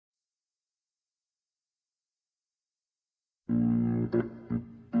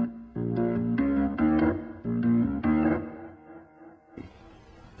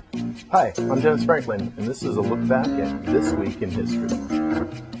Hi, I'm Dennis Franklin, and this is a look back at This Week in History.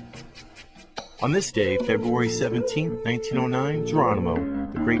 On this day, February 17, 1909, Geronimo,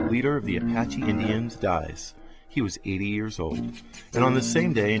 the great leader of the Apache Indians, dies. He was 80 years old. And on the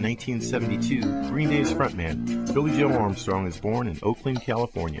same day, in 1972, Green Day's frontman, Billie Joe Armstrong, is born in Oakland,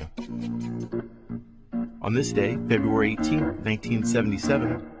 California. On this day, February 18,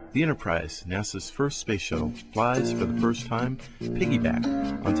 1977, the Enterprise, NASA's first space shuttle, flies for the first time piggyback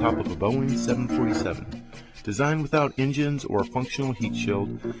on top of a Boeing 747. Designed without engines or a functional heat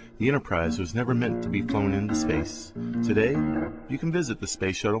shield, the Enterprise was never meant to be flown into space. Today, you can visit the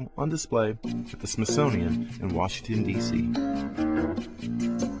space shuttle on display at the Smithsonian in Washington, D.C.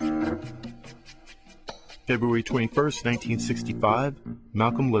 February 21, 1965,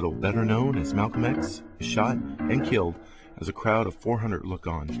 Malcolm Little, better known as Malcolm X, is shot and killed as a crowd of 400 look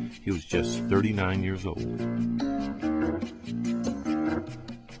on. He was just 39 years old.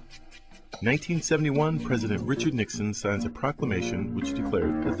 1971, President Richard Nixon signs a proclamation which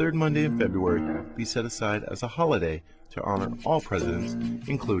declared the third Monday in February be set aside as a holiday to honor all presidents,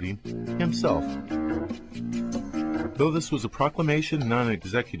 including himself. Though this was a proclamation, not an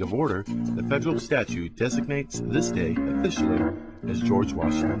executive order, the federal statute designates this day officially as George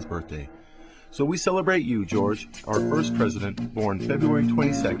Washington's birthday. So we celebrate you, George, our first president, born February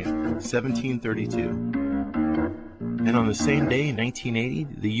 22nd, 1732. And on the same day, in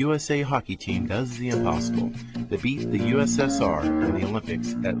 1980, the USA hockey team does the impossible. They beat the USSR in the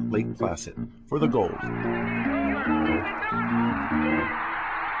Olympics at Lake Placid for the gold.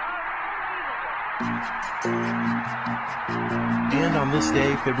 And on this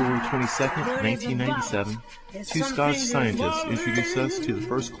day, February 22nd, 1997, two Scottish scientists introduced us to the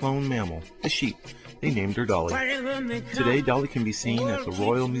first cloned mammal, a sheep. They named her Dollie. Today, Dollie can be seen at the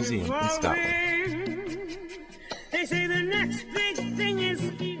Royal Museum in Scotland. They say the next big thing is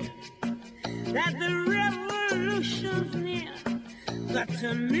here, that the revolution's near. But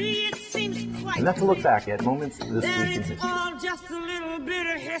to me it seems quite And that's a look back at moments this week in it's history. all just a little bit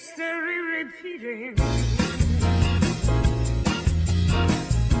of history repeating.